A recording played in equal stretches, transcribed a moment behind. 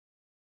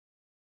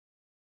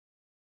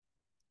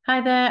Hi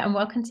there, and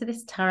welcome to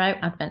this Tarot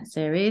Advent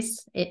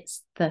series.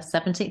 It's the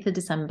 17th of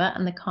December,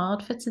 and the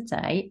card for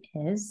today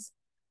is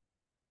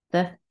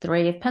the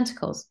Three of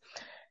Pentacles.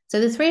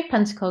 So the Three of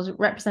Pentacles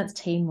represents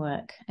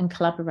teamwork and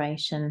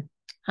collaboration,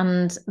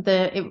 and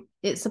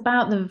it's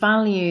about the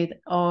value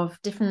of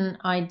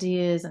different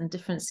ideas and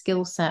different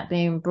skill set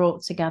being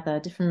brought together,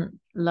 different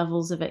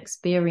levels of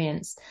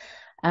experience,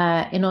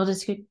 in order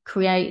to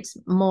create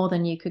more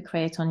than you could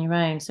create on your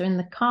own. So in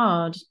the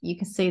card, you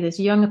can see this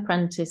young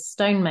apprentice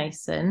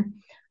stonemason,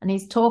 and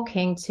he's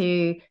talking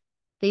to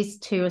these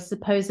two are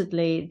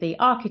supposedly the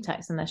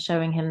architects, and they're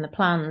showing him the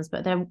plans,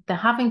 but they're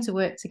having to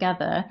work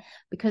together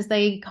because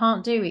they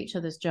can't do each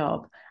other's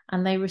job,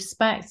 and they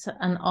respect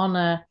and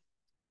honor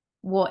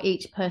what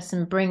each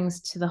person brings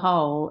to the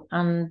whole,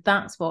 and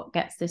that's what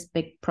gets this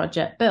big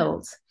project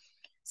built.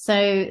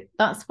 So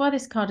that's why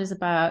this card is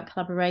about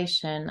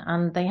collaboration,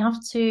 and they have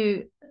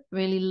to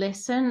really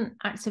listen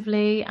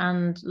actively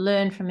and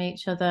learn from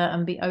each other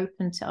and be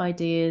open to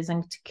ideas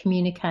and to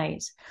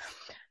communicate.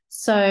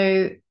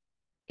 So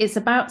it's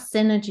about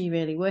synergy,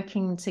 really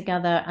working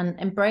together and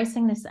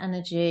embracing this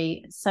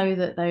energy so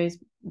that those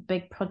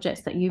big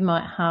projects that you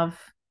might have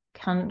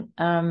can,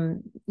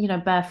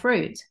 bear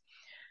fruit.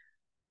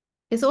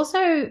 It's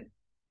also,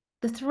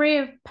 the Three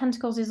of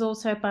Pentacles is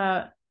also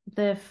about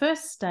the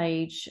first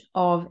stage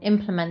of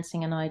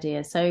implementing an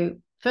idea. So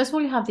first of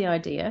all, you have the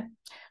idea,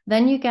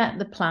 then you get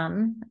the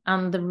plan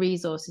and the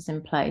resources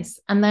in place,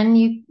 and then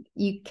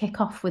you kick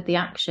off with the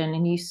action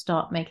and you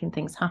start making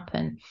things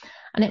happen.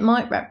 And it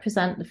might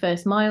represent the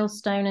first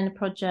milestone in a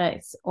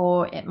project,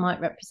 or it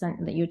might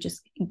represent that you're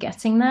just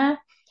getting there.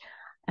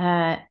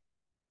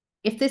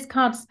 If this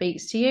card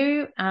speaks to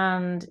you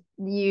and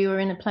you are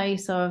in a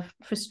place of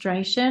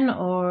frustration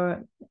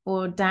or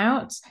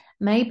doubt,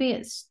 maybe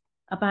it's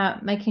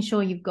about making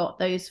sure you've got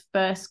those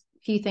first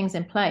few things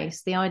in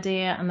place, the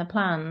idea and the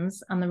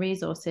plans and the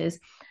resources,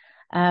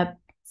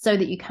 so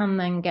that you can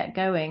then get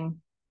going.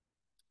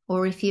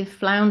 Or if you've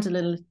floundered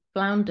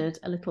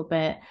a little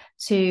bit,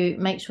 to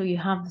make sure you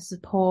have the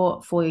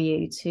support for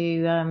you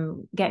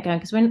to get going,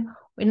 because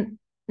we're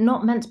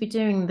not meant to be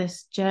doing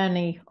this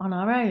journey on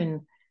our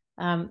own.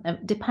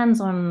 It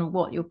depends on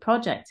what your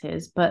project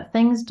is, but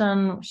things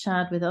done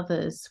shared with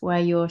others, where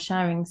you're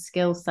sharing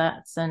skill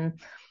sets and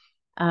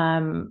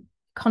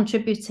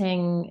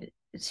contributing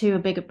to a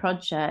bigger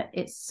project,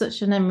 it's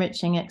such an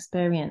enriching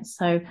experience.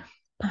 So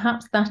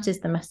perhaps that is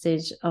the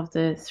message of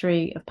the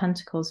Three of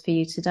Pentacles for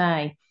you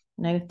today.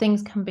 You know,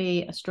 things can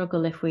be a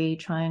struggle if we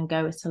try and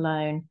go it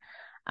alone,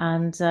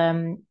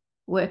 and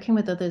working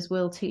with others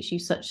will teach you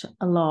such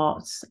a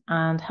lot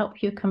and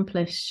help you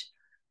accomplish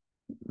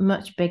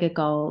much bigger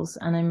goals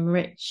and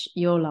enrich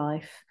your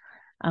life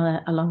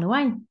along the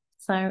way.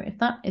 So if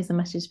that is a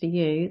message for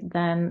you,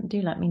 then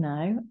do let me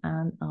know,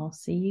 and I'll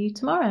see you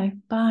tomorrow.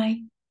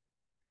 Bye.